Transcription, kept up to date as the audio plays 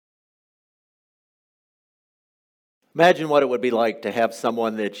Imagine what it would be like to have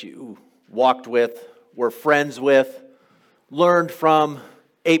someone that you walked with, were friends with, learned from,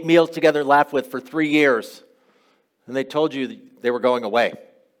 ate meals together, laughed with for 3 years, and they told you they were going away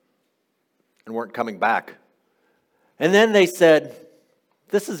and weren't coming back. And then they said,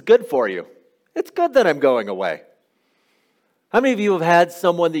 "This is good for you. It's good that I'm going away." How many of you have had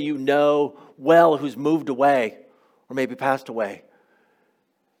someone that you know well who's moved away or maybe passed away?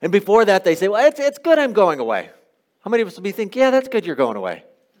 And before that they say, "Well, it's good I'm going away." How many of us would be think, "Yeah, that's good you're going away"?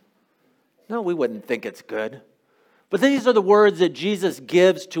 No, we wouldn't think it's good. But these are the words that Jesus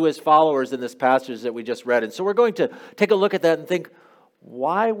gives to his followers in this passage that we just read. And so we're going to take a look at that and think,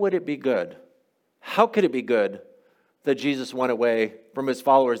 why would it be good? How could it be good that Jesus went away from his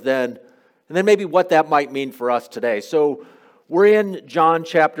followers then? And then maybe what that might mean for us today. So we're in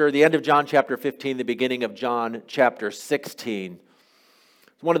the end of John chapter 15, the beginning of John chapter 16.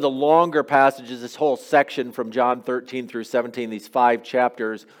 It's one of the longer passages, this whole section from John 13 through 17, these 5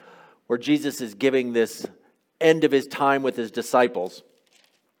 chapters, where Jesus is giving this end of his time with his disciples.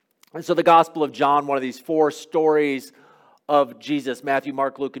 And so the Gospel of John, one of these 4 stories of Jesus, Matthew,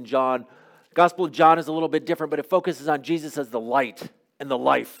 Mark, Luke, and John. The Gospel of John is a little bit different, but it focuses on Jesus as the light and the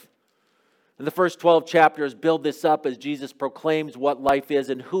life. And the first 12 chapters build this up as Jesus proclaims what life is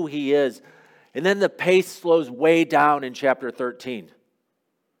and who he is. And then the pace slows way down in chapter 13.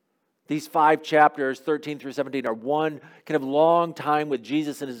 These 5 chapters, 13 through 17, are one kind of long time with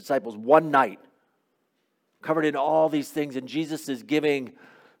Jesus and his disciples, one night, covered in all these things. And Jesus is giving,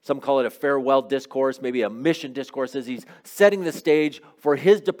 some call it a farewell discourse, maybe a mission discourse, as he's setting the stage for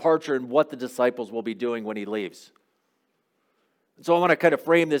his departure and what the disciples will be doing when he leaves. And so I want to kind of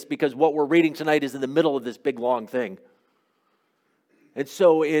frame this because what we're reading tonight is in the middle of this big long thing. And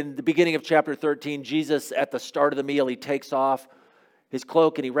so in the beginning of chapter 13, Jesus, at the start of the meal, he takes off his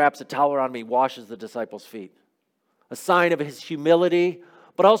cloak and he wraps a towel around him. He washes the disciples' feet. A sign of his humility,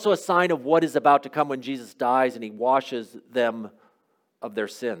 but also a sign of what is about to come when Jesus dies, and he washes them of their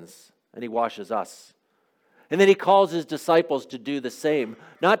sins, and he washes us. And then he calls his disciples to do the same,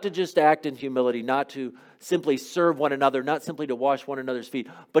 not to just act in humility, not to simply serve one another, not simply to wash one another's feet,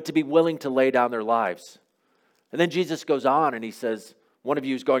 but to be willing to lay down their lives. And then Jesus goes on and he says, "One of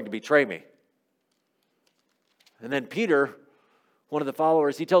you is going to betray me." And then Peter, one of the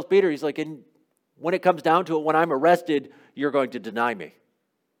followers, he tells Peter, he's like, "And when it comes down to it, when I'm arrested, you're going to deny me."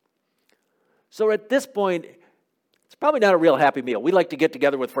 So at this point, it's probably not a real happy meal. We like to get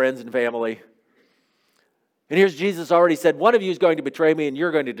together with friends and family. And here's Jesus already said, "One of you is going to betray me and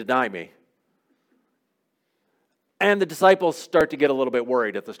you're going to deny me." And the disciples start to get a little bit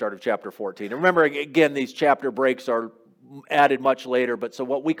worried at the start of chapter 14. And remember, again, these chapter breaks are added much later. But so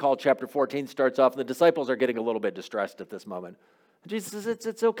what we call chapter 14 starts off, and the disciples are getting a little bit distressed at this moment. And Jesus says,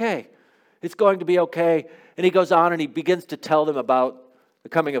 it's okay. It's going to be okay. And he goes on and he begins to tell them about the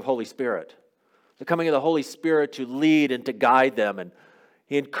coming of Holy Spirit. The coming of the Holy Spirit to lead and to guide them. And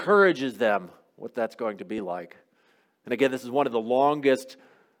he encourages them what that's going to be like. And again, this is one of the longest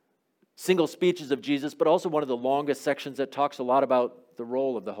single speeches of Jesus, but also one of the longest sections that talks a lot about the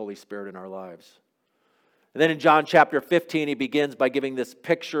role of the Holy Spirit in our lives. And then in John chapter 15, he begins by giving this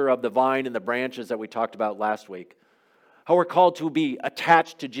picture of the vine and the branches that we talked about last week. How we're called to be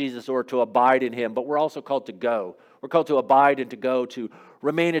attached to Jesus or to abide in him, but we're also called to go. We're called to abide and to go, to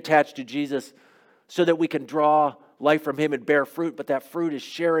remain attached to Jesus so that we can draw life from him and bear fruit, but that fruit is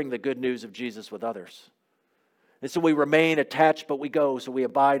sharing the good news of Jesus with others. And so we remain attached, but we go. So we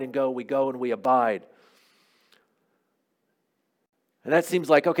abide and go, we go and we abide. And that seems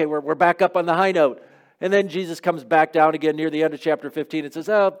like, okay, we're back up on the high note. And then Jesus comes back down again near the end of chapter 15 and says,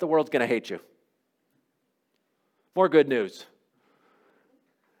 "Oh, the world's going to hate you." More good news.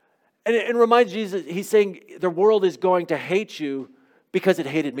 And it reminds Jesus, he's saying the world is going to hate you because it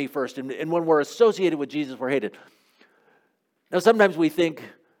hated me first. And when we're associated with Jesus, we're hated. Now, sometimes we think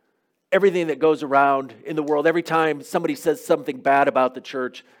everything that goes around in the world, every time somebody says something bad about the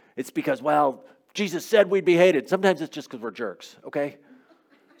church, it's because, well, Jesus said we'd be hated. Sometimes it's just because we're jerks, okay?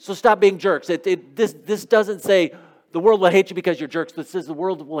 So stop being jerks. This doesn't say the world will hate you because you're jerks. This says the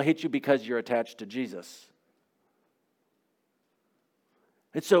world will hate you because you're attached to Jesus.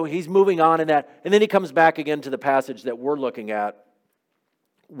 And so he's moving on in that. And then he comes back again to the passage that we're looking at,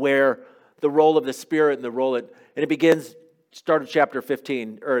 where the role of the Spirit and the role, and it begins, start of chapter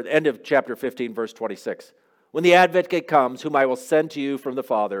 15, or end of chapter 15, verse 26. "When the Advocate comes, whom I will send to you from the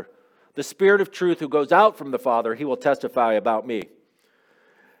Father, the Spirit of truth who goes out from the Father, he will testify about me.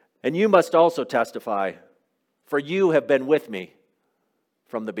 And you must also testify, for you have been with me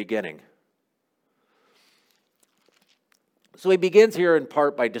from the beginning." So he begins here in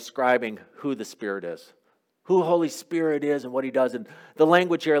part by describing who the Spirit is. who Holy Spirit is and what he does. And the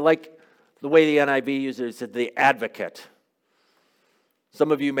language here, like the way the NIV uses it, it said the advocate.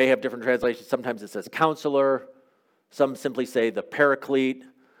 Some of you may have different translations. Sometimes it says counselor. Some simply say the paraclete.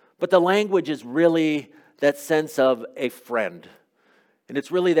 But the language is really that sense of a friend. And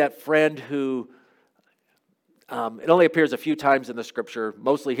it's really that friend who, it only appears a few times in the scripture,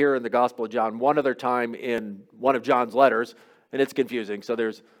 mostly here in the Gospel of John, one other time in one of John's letters, and it's confusing. So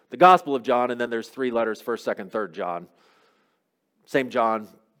there's the Gospel of John, and then there's 3 letters, 1st, 2nd, 3rd John. Same John,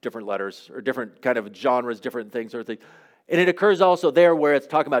 different letters, or different kind of genres, different things. And it occurs also there where it's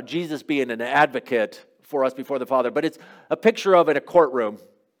talking about Jesus being an advocate for us before the Father. But it's a picture of in a courtroom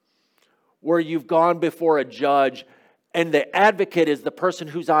where you've gone before a judge, and the advocate is the person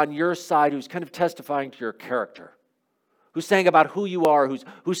who's on your side, who's kind of testifying to your character, who's saying about who you are,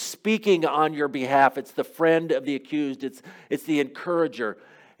 who's speaking on your behalf. It's the friend of the accused. It's the encourager.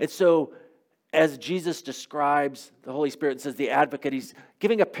 And so as Jesus describes the Holy Spirit and says the advocate, he's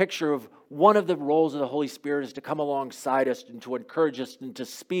giving a picture of one of the roles of the Holy Spirit is to come alongside us and to encourage us and to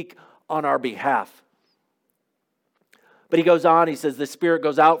speak on our behalf. But he goes on, he says, the Spirit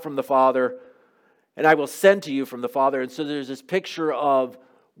goes out from the Father, and I will send to you from the Father. And so there's this picture of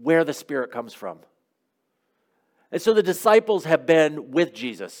where the Spirit comes from. And so the disciples have been with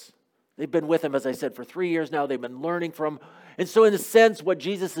Jesus. They've been with him, as I said, for 3 years now. They've been learning from him. And so in a sense, what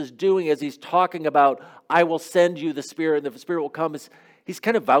Jesus is doing as he's talking about, I will send you the Spirit, and the Spirit will come, is he's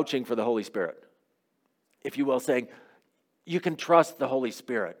kind of vouching for the Holy Spirit, if you will, saying, you can trust the Holy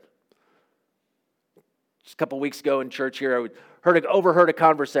Spirit. Just a couple weeks ago in church here, I overheard a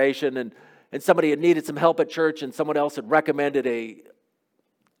conversation, and somebody had needed some help at church, and someone else had recommended a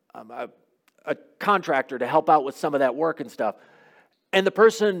contractor to help out with some of that work and stuff. And the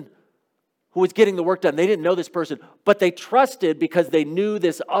person who was getting the work done, they didn't know this person, but they trusted because they knew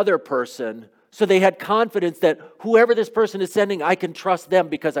this other person. So they had confidence that whoever this person is sending, I can trust them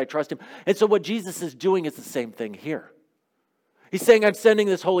because I trust him. And so what Jesus is doing is the same thing here. He's saying, I'm sending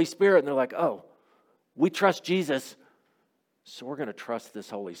this Holy Spirit. And they're like, oh, we trust Jesus, so we're going to trust this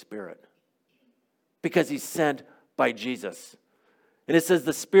Holy Spirit because he's sent by Jesus. And it says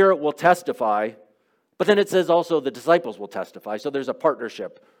the Spirit will testify, but then it says also the disciples will testify. So there's a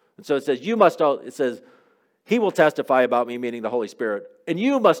partnership. And so it says, he will testify about me, meaning the Holy Spirit, and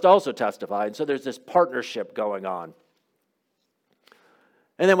you must also testify. And so there's this partnership going on.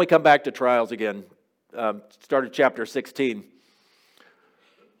 And then we come back to trials again. Started chapter 16.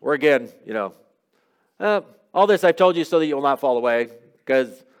 Where again, all this I've told you so that you will not fall away,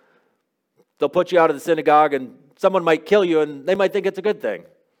 because they'll put you out of the synagogue and someone might kill you and they might think it's a good thing.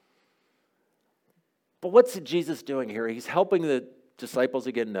 But what's Jesus doing here? He's helping the disciples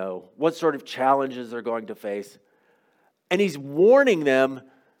again know what sort of challenges they're going to face. And he's warning them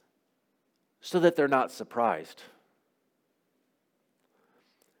so that they're not surprised.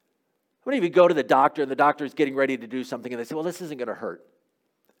 How many of you go to the doctor and the doctor is getting ready to do something and they say, well, this isn't going to hurt?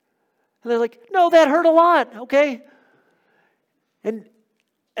 And they're like, no, that hurt a lot, okay? And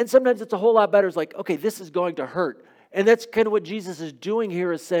sometimes it's a whole lot better. It's like, okay, this is going to hurt. And that's kind of what Jesus is doing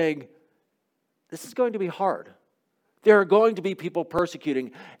here, is saying, this is going to be hard. There are going to be people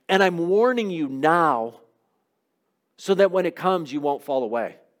persecuting, and I'm warning you now so that when it comes, you won't fall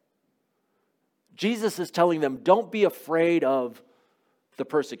away. Jesus is telling them, don't be afraid of the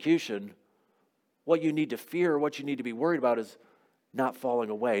persecution. What you need to fear, what you need to be worried about is not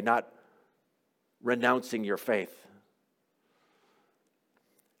falling away, not renouncing your faith.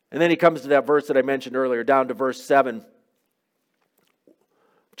 And then he comes to that verse that I mentioned earlier, down to verse 7,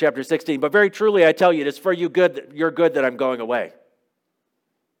 chapter 16. But very truly I tell you, it is for your good that I'm going away.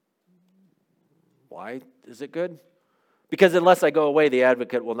 Why is it good? Because unless I go away, the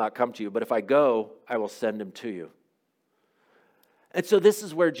advocate will not come to you. But if I go, I will send him to you. And so this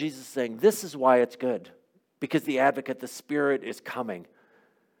is where Jesus is saying, this is why it's good. Because the advocate, the Spirit, is coming.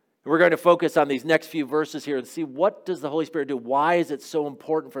 We're going to focus on these next few verses here and see, what does the Holy Spirit do? Why is it so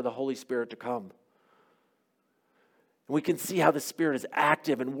important for the Holy Spirit to come? And we can see how the Spirit is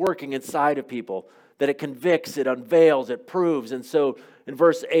active and working inside of people, that it convicts, it unveils, it proves. And so in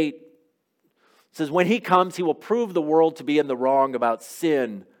verse 8, it says, when he comes, he will prove the world to be in the wrong about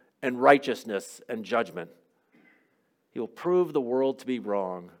sin and righteousness and judgment. He will prove the world to be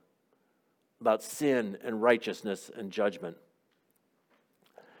wrong about sin and righteousness and judgment.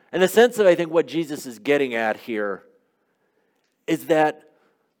 And the sense of, I think, what Jesus is getting at here is that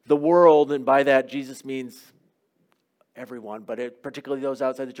the world, and by that Jesus means everyone, but particularly those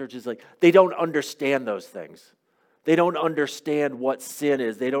outside the church, is like, they don't understand those things. They don't understand what sin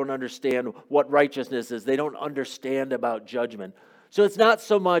is. They don't understand what righteousness is. They don't understand about judgment. So it's not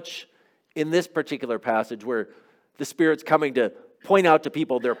so much in this particular passage where the Spirit's coming to point out to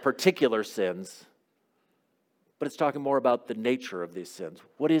people their particular sins, but it's talking more about the nature of these sins.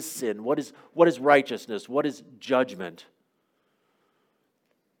 What is sin? What is righteousness? What is judgment?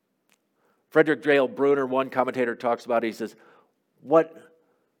 Frederick Dale Bruner, one commentator, talks about it. He says, what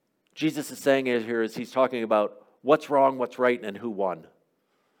Jesus is saying here is he's talking about what's wrong, what's right, and who won.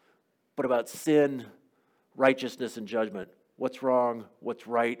 But about sin, righteousness, and judgment. What's wrong, what's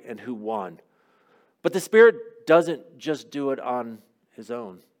right, and who won. But the Spirit doesn't just do it on his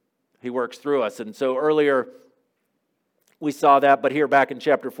own. He works through us. And so earlier we saw that, but here back in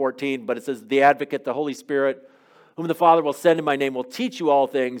chapter 14, but it says, the Advocate, the Holy Spirit, whom the Father will send in my name, will teach you all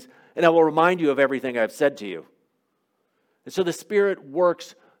things, and I will remind you of everything I've said to you. And so the Spirit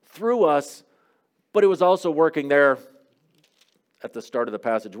works through us, but it was also working there at the start of the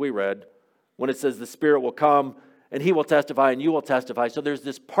passage we read, when it says the Spirit will come, and he will testify, and you will testify. So there's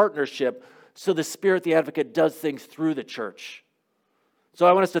this partnership. So the Spirit, the Advocate, does things through the church. So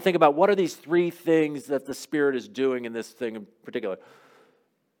I want us to think about what are these three things that the Spirit is doing in this thing in particular.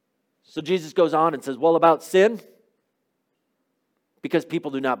 So Jesus goes on and says, well, about sin, because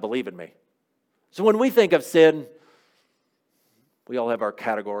people do not believe in me. So when we think of sin, we all have our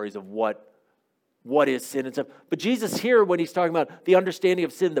categories of what is sin and stuff. But Jesus here, when he's talking about the understanding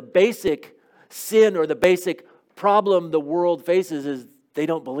of sin, the basic sin or the basic problem the world faces is they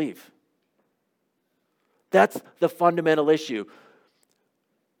don't believe. That's the fundamental issue.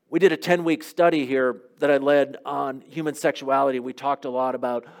 We did a 10-week study here that I led on human sexuality. We talked a lot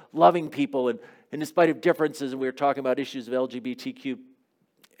about loving people, and in spite of differences, and we were talking about issues of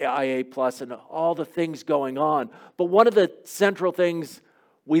LGBTQIA+, and all the things going on. But one of the central things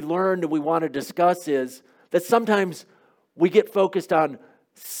we learned and we want to discuss is that sometimes we get focused on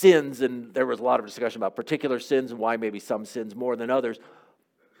sins, and there was a lot of discussion about particular sins and why maybe some sins more than others.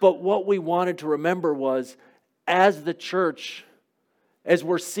 But what we wanted to remember was, as the church, as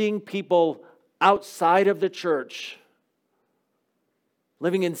we're seeing people outside of the church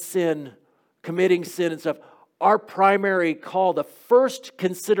living in sin, committing sin and stuff, our primary call, the first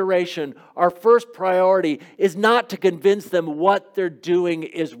consideration, our first priority is not to convince them what they're doing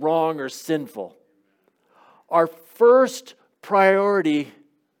is wrong or sinful. Our first priority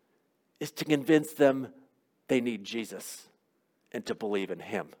is to convince them they need Jesus and to believe in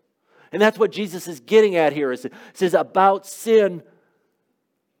him. And that's what Jesus is getting at here. It says about sin,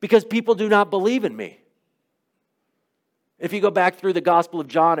 because people do not believe in me. If you go back through the Gospel of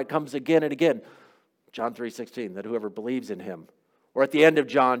John, it comes again and again. John 3:16, that whoever believes in him. Or at the end of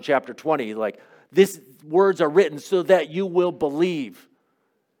John chapter 20, like, these words are written so that you will believe.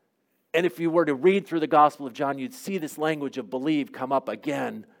 And if you were to read through the Gospel of John, you'd see this language of believe come up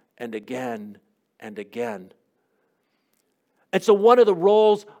again and again and again. And so one of the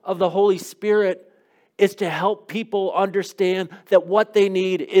roles of the Holy Spirit is to help people understand that what they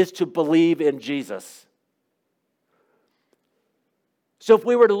need is to believe in Jesus. So if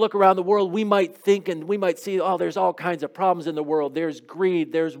we were to look around the world, we might think and we might see, oh, there's all kinds of problems in the world. There's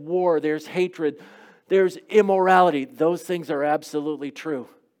greed, there's war, there's hatred, there's immorality. Those things are absolutely true.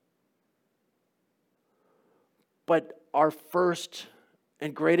 But our first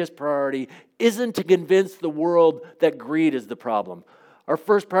and greatest priority isn't to convince the world that greed is the problem. Our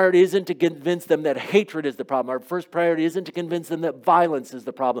first priority isn't to convince them that hatred is the problem. Our first priority isn't to convince them that violence is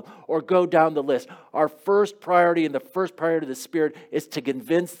the problem or go down the list. Our first priority and the first priority of the Spirit is to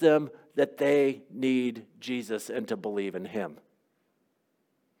convince them that they need Jesus and to believe in him.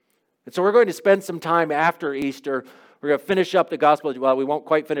 And so we're going to spend some time after Easter. We're going to finish up the Gospel. Well, we won't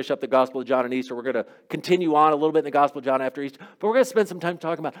quite finish up the Gospel of John on Easter. We're going to continue on a little bit in the Gospel of John after Easter. But we're going to spend some time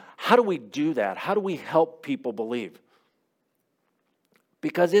talking about how do we do that? How do we help people believe?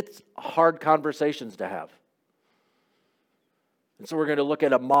 Because it's hard conversations to have. And so we're going to look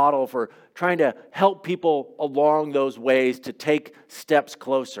at a model for trying to help people along those ways to take steps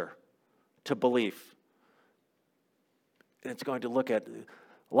closer to belief. And it's going to look at,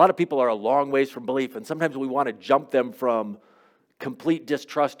 a lot of people are a long ways from belief, and sometimes we want to jump them from complete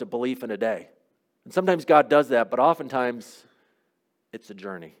distrust to belief in a day. And sometimes God does that, but oftentimes it's a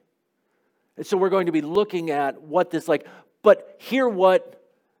journey. And so we're going to be looking at what this like. But here what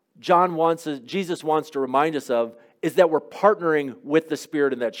Jesus wants to remind us of is that we're partnering with the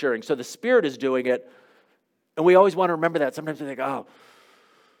Spirit in that sharing. So the Spirit is doing it, and we always want to remember that. Sometimes we think, oh,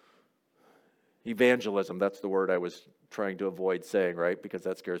 evangelism, that's the word I was trying to avoid saying, right? Because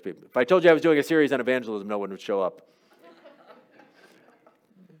that scares people. If I told you I was doing a series on evangelism, no one would show up.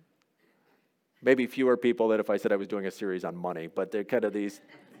 Maybe fewer people than if I said I was doing a series on money, but they're kind of these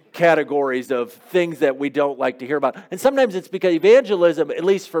categories of things that we don't like to hear about. And sometimes it's because evangelism, at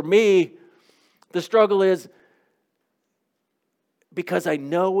least for me, The struggle is because I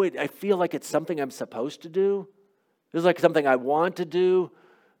know it, I feel like it's something I'm supposed to do. It's like something I want to do,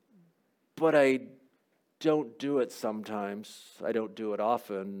 but I don't do it sometimes. I don't do it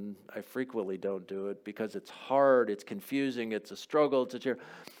often. I frequently don't do it because it's hard, it's confusing, it's a struggle, it's a cheer.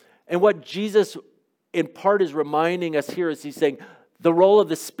 And what Jesus in part is reminding us here is he's saying the role of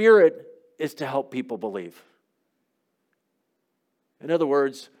the Spirit is to help people believe. In other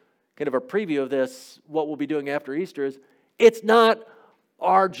words, kind of a preview of this, what we'll be doing after Easter is, it's not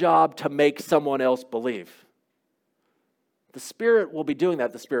our job to make someone else believe. The Spirit will be doing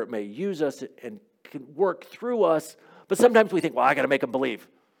that. The Spirit may use us and can work through us, but sometimes we think, well, I got to make them believe.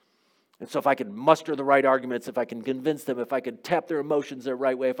 And so if I can muster the right arguments, if I can convince them, if I can tap their emotions the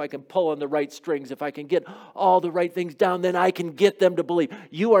right way, if I can pull on the right strings, if I can get all the right things down, then I can get them to believe.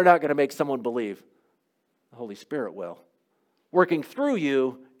 You are not going to make someone believe. The Holy Spirit will. Working through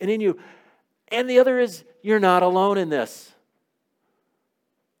you and in you. And the other is, you're not alone in this.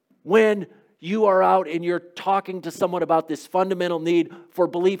 When you are out and you're talking to someone about this fundamental need for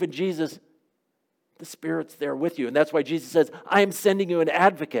belief in Jesus, the Spirit's there with you. And that's why Jesus says, I am sending you an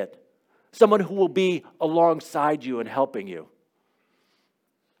advocate. Someone who will be alongside you and helping you.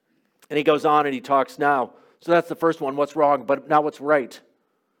 And he goes on and he talks now. So that's the first one, what's wrong, but now what's right.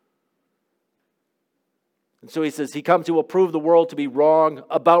 And so he says, he comes who will prove the world to be wrong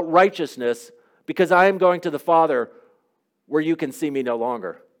about righteousness, because I am going to the Father where you can see me no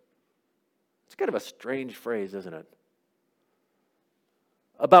longer. It's kind of a strange phrase, isn't it?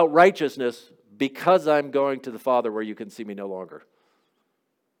 About righteousness, because I'm going to the Father where you can see me no longer.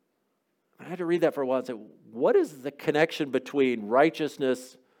 I had to read that for a while and say, what is the connection between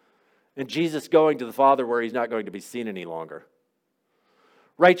righteousness and Jesus going to the Father where he's not going to be seen any longer?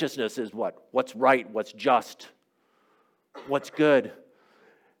 Righteousness is what? What's right, what's just, what's good.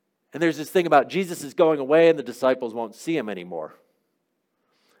 And there's this thing about Jesus is going away and the disciples won't see him anymore.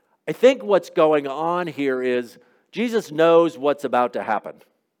 I think what's going on here is Jesus knows what's about to happen.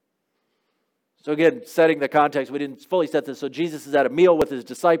 So again, setting the context, we didn't fully set this. So Jesus is at a meal with his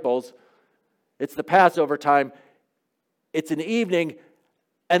disciples. It's the Passover time. It's an evening.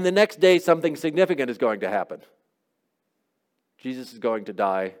 And the next day, something significant is going to happen. Jesus is going to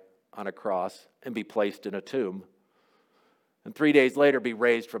die on a cross and be placed in a tomb. And 3 days later, be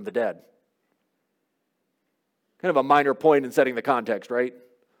raised from the dead. Kind of a minor point in setting the context, right?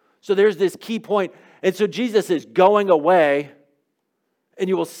 So there's this key point. And so Jesus is going away, and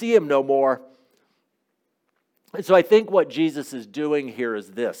you will see him no more. And so I think what Jesus is doing here is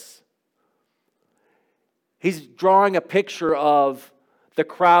this. He's drawing a picture of the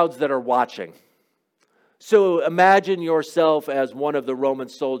crowds that are watching. So imagine yourself as one of the Roman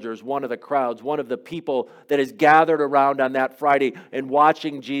soldiers, one of the crowds, one of the people that is gathered around on that Friday and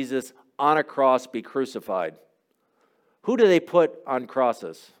watching Jesus on a cross be crucified. Who do they put on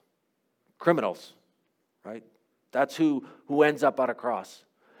crosses? Criminals, right? That's who ends up on a cross.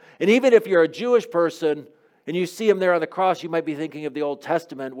 And even if you're a Jewish person and you see him there on the cross, you might be thinking of the Old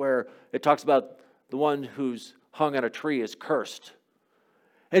Testament where it talks about the one who's hung on a tree is cursed.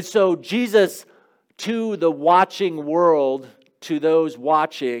 And so Jesus, to the watching world, to those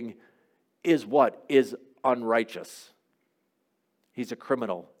watching, is what? Is unrighteous. He's a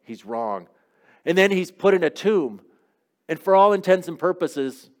criminal. He's wrong. And then he's put in a tomb. And for all intents and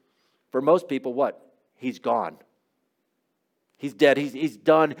purposes, for most people, what? He's gone. He's dead. He's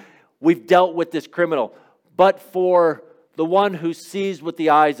done. We've dealt with this criminal. But for the one who sees with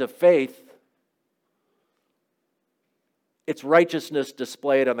the eyes of faith, it's righteousness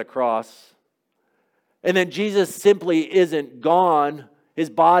displayed on the cross. And then Jesus simply isn't gone. His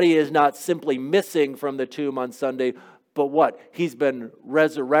body is not simply missing from the tomb on Sunday, but what? He's been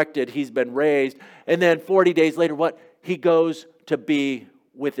resurrected. He's been raised. And then 40 days later, what? He goes to be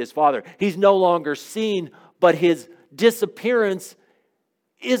with his Father. He's no longer seen, but his disappearance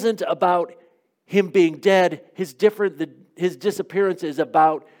isn't about him being dead. His disappearance is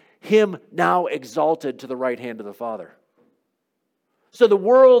about him now exalted to the right hand of the Father. So the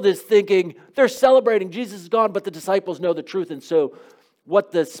world is thinking, they're celebrating, Jesus is gone, but the disciples know the truth. And so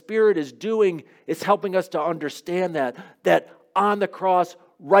what the Spirit is doing is helping us to understand that on the cross,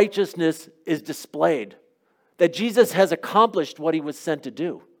 righteousness is displayed. That Jesus has accomplished what he was sent to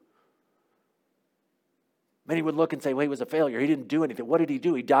do. Many would look and say, well, he was a failure. He didn't do anything. What did he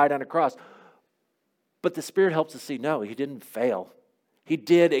do? He died on a cross. But the Spirit helps us see, no, he didn't fail. He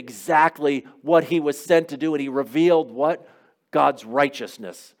did exactly what he was sent to do, and he revealed what? God's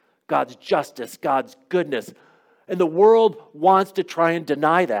righteousness, God's justice, God's goodness. And the world wants to try and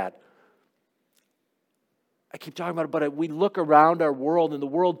deny that. I keep talking about it, but we look around our world, and the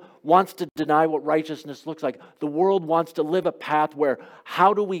world wants to deny what righteousness looks like. The world wants to live a path where,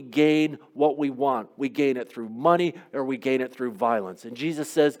 how do we gain what we want? We gain it through money, or we gain it through violence. And Jesus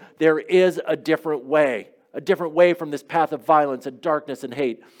says there is a different way from this path of violence and darkness and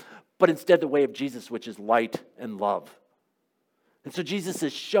hate, but instead the way of Jesus, which is light and love. And so Jesus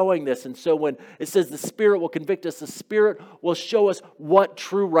is showing this. And so when it says the Spirit will convict us, the Spirit will show us what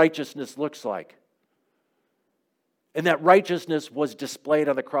true righteousness looks like. And that righteousness was displayed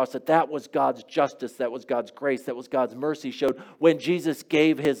on the cross, that was God's justice, that was God's grace, that was God's mercy showed when Jesus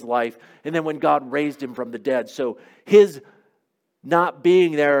gave his life and then when God raised him from the dead. So his not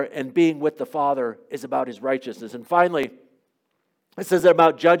being there and being with the Father is about his righteousness. And finally, it says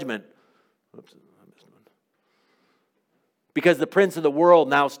about judgment. Oops, I missed one. Because the prince of the world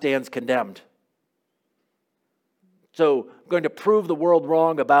now stands condemned. So I'm going to prove the world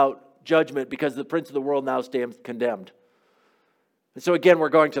wrong about judgment because the prince of the world now stands condemned. And so again, we're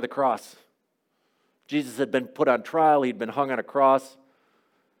going to the cross. Jesus had been put on trial. He'd been hung on a cross.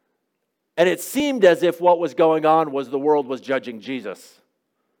 And it seemed as if what was going on was the world was judging Jesus.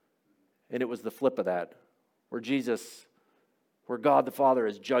 And it was the flip of that, where God the Father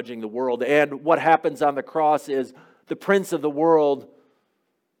is judging the world. And what happens on the cross is the prince of the world,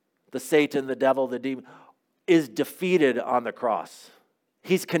 the Satan, the devil, the demon, is defeated on the cross.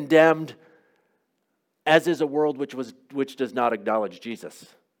 He's condemned, as is a world which does not acknowledge Jesus.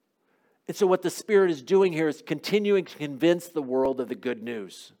 And so what the Spirit is doing here is continuing to convince the world of the good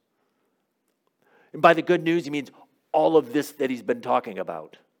news. And by the good news, he means all of this that he's been talking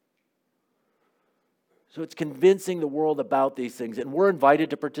about. So it's convincing the world about these things. And we're invited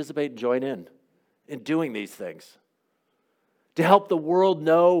to participate and join in doing these things. To help the world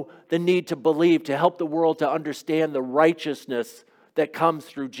know the need to believe, to help the world to understand the righteousness that comes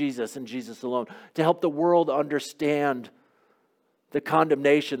through Jesus and Jesus alone. To help the world understand the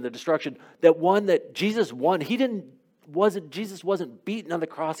condemnation, the destruction, that Jesus won. Jesus wasn't beaten on the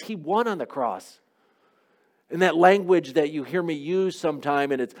cross, he won on the cross. And that language that you hear me use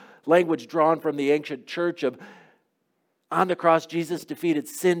sometime, and it's language drawn from the ancient church of, on the cross, Jesus defeated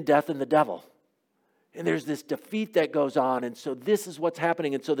sin, death, and the devil. And there's this defeat that goes on, and so this is what's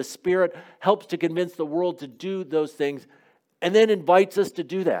happening. And so the Spirit helps to convince the world to do those things, and then invites us to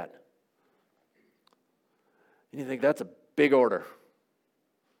do that. And you think, that's a big order.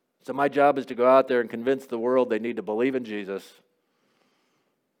 So my job is to go out there and convince the world they need to believe in Jesus.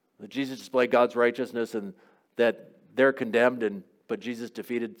 That Jesus displayed God's righteousness and that they're condemned, but Jesus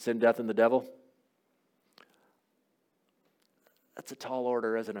defeated sin, death, and the devil. That's a tall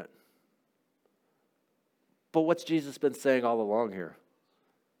order, isn't it? But what's Jesus been saying all along here?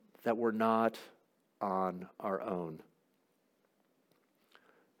 That we're not on our own.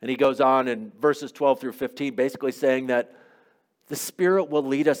 And he goes on in verses 12 through 15, basically saying that the Spirit will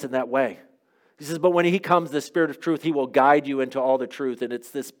lead us in that way. He says, but when he comes, the Spirit of truth, he will guide you into all the truth. And it's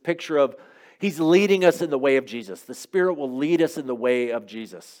this picture of he's leading us in the way of Jesus. The Spirit will lead us in the way of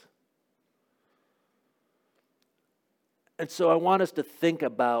Jesus. And so I want us to think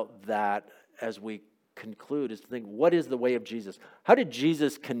about that as we conclude, is to think, what is the way of Jesus? How did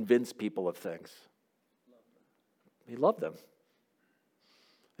Jesus convince people of things? He loved them.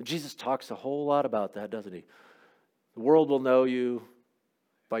 And Jesus talks a whole lot about that, doesn't he? The world will know you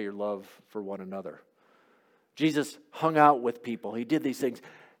by your love for one another. Jesus hung out with people. He did these things.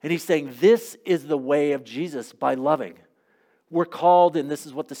 And he's saying this is the way of Jesus, by loving. We're called, and this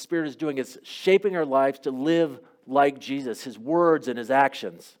is what the Spirit is doing, is shaping our lives to live like Jesus, his words and his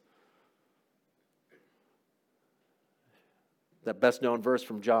actions. That best known verse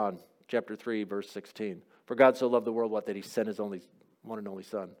from John, chapter 3, verse 16. For God so loved the world, that he sent his one and only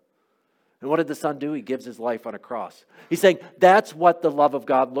Son. And what did the Son do? He gives his life on a cross. He's saying that's what the love of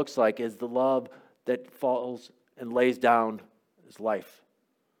God looks like, is the love that falls and lays down his life.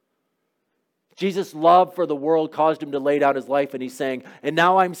 Jesus' love for the world caused him to lay down his life, and he's saying, and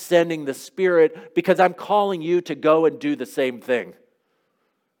now I'm sending the Spirit because I'm calling you to go and do the same thing.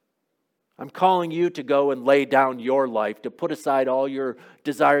 I'm calling you to go and lay down your life, to put aside all your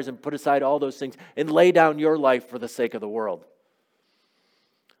desires and put aside all those things and lay down your life for the sake of the world.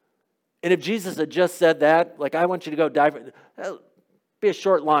 And if Jesus had just said that, like, I want you to go die, that'd be a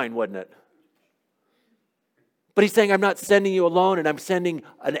short line, wouldn't it? But he's saying, I'm not sending you alone, and I'm sending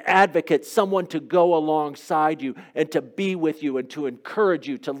an advocate, someone to go alongside you and to be with you and to encourage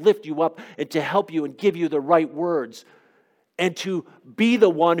you, to lift you up and to help you and give you the right words and to be the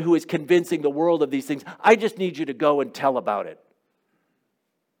one who is convincing the world of these things. I just need you to go and tell about it.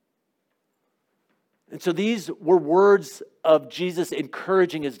 And so these were words of Jesus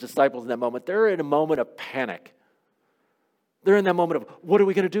encouraging his disciples in that moment. They're in a moment of panic. They're in that moment of, what are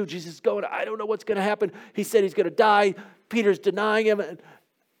we going to do? Jesus is going, I don't know what's going to happen. He said he's going to die. Peter's denying him.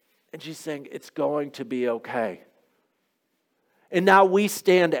 And she's saying, it's going to be okay. And now we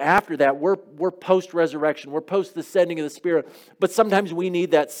stand after that. We're post-resurrection. We're post the sending of the Spirit. But sometimes we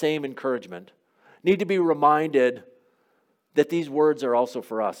need that same encouragement. Need to be reminded that these words are also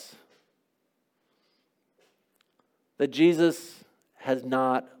for us. That Jesus has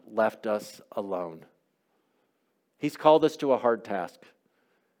not left us alone. He's called us to a hard task.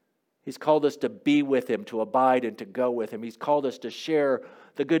 He's called us to be with him, to abide and to go with him. He's called us to share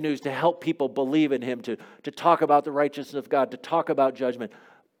the good news, to help people believe in him, to talk about the righteousness of God, to talk about judgment.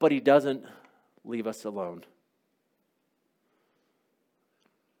 But he doesn't leave us alone.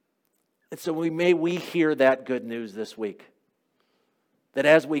 And so may we hear that good news this week. That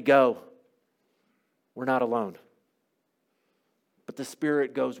as we go, we're not alone. But the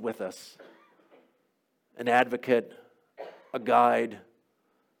Spirit goes with us. An advocate, a guide,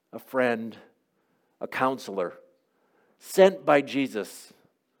 a friend, a counselor, sent by Jesus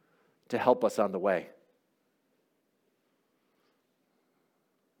to help us on the way.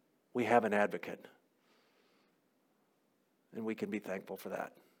 We have an advocate, and we can be thankful for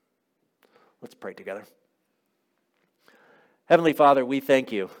that. Let's pray together. Heavenly Father, we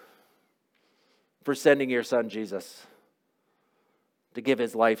thank you for sending your Son Jesus to give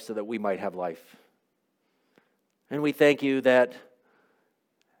his life so that we might have life. And we thank you that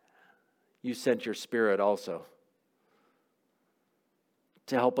you sent your Spirit also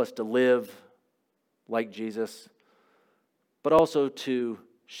to help us to live like Jesus, but also to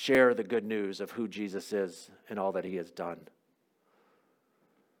share the good news of who Jesus is and all that he has done.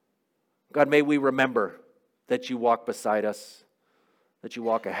 God, may we remember that you walk beside us, that you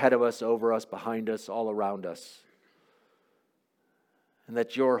walk ahead of us, over us, behind us, all around us, and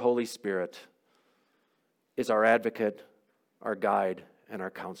that your Holy Spirit is our advocate, our guide, and our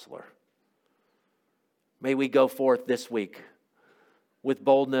counselor. May we go forth this week with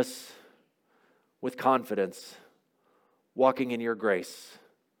boldness, with confidence, walking in your grace,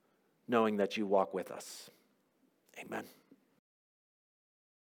 knowing that you walk with us. Amen.